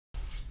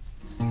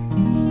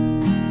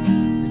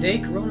day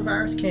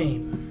coronavirus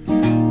came.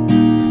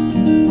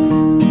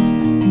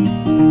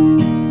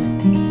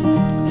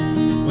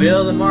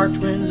 Well, the March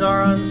winds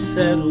are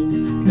unsettled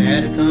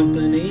that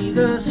accompany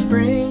the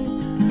spring.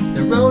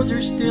 The roads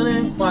are still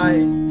and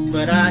quiet,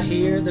 but I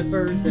hear the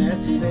birds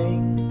that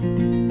sing.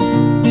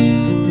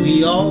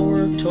 We all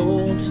were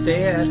told to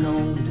stay at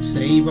home to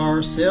save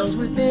ourselves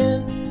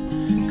within.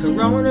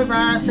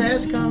 Coronavirus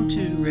has come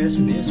to rest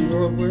in this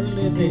world we're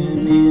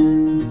living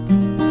in.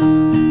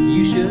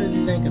 You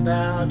should think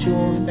about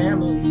your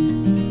family,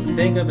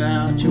 think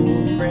about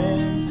your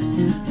friends,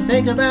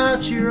 think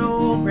about your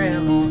old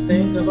grandma,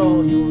 think of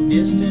all your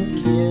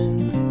distant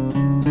kin.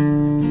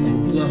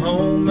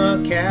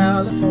 Oklahoma,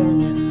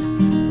 California,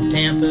 from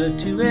Tampa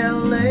to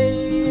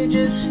L.A.,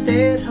 just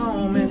stay at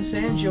home and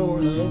send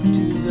your love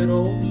to good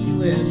old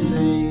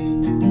U.S.A.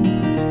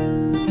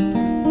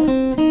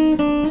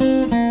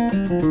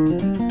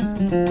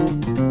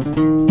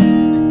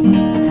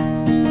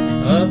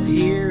 Up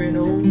here in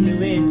old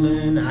New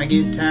England, I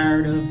get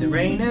tired of the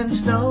rain and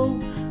snow.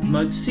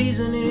 Mud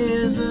season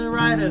is a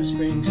rite of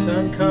spring,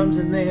 sun comes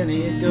and then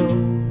it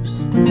goes.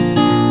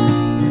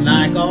 And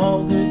like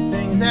all good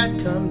things that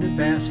come to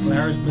pass,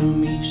 flowers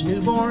bloom each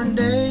newborn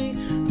day.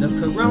 The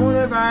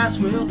coronavirus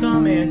will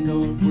come and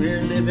go,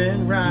 we're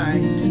living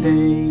right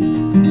today.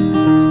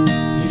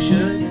 You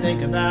should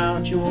think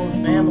about your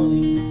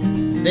family,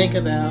 think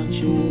about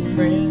your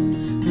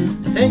friends,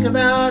 think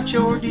about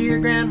your dear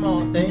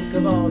grandma, think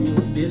of all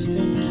your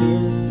distant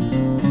kin.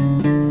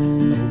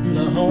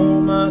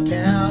 Oklahoma,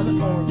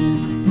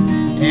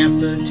 California,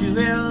 Tampa to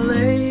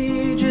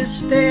L.A.,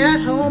 just stay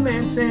at home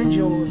and send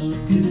your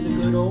love to the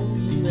good old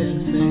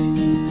U.S.A.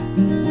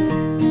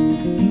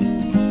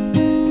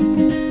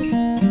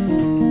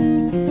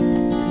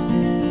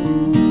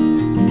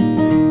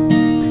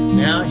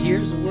 Now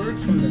here's a word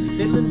from the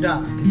Fiddlin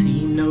Doc, 'cause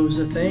he knows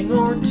a thing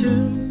or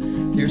two.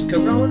 There's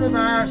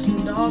coronavirus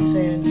in dogs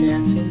and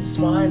cats and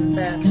swine and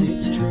bats,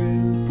 it's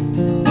true.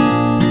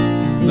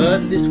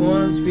 But this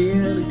one's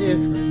really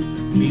different.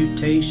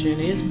 Mutation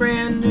is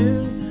brand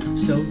new,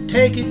 so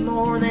take it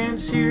more than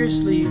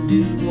seriously.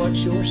 Do what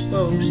you're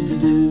supposed to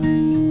do.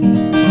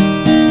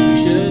 You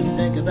should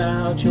think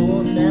about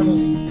your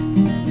family,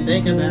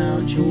 think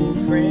about your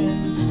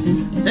friends,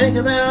 think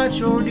about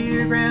your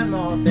dear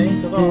grandma,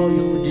 think of all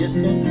your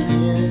distant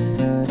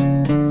kin.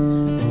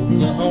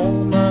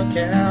 Oklahoma,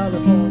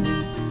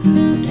 California,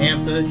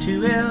 Tampa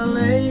to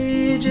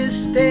L.A.,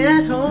 just stay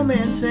at home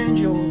and send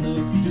your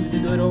love to the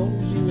good old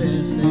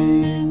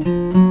U.S.A.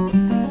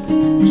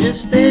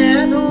 Just stay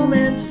at home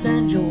and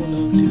send your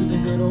love to the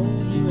good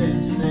old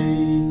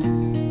U.S.A.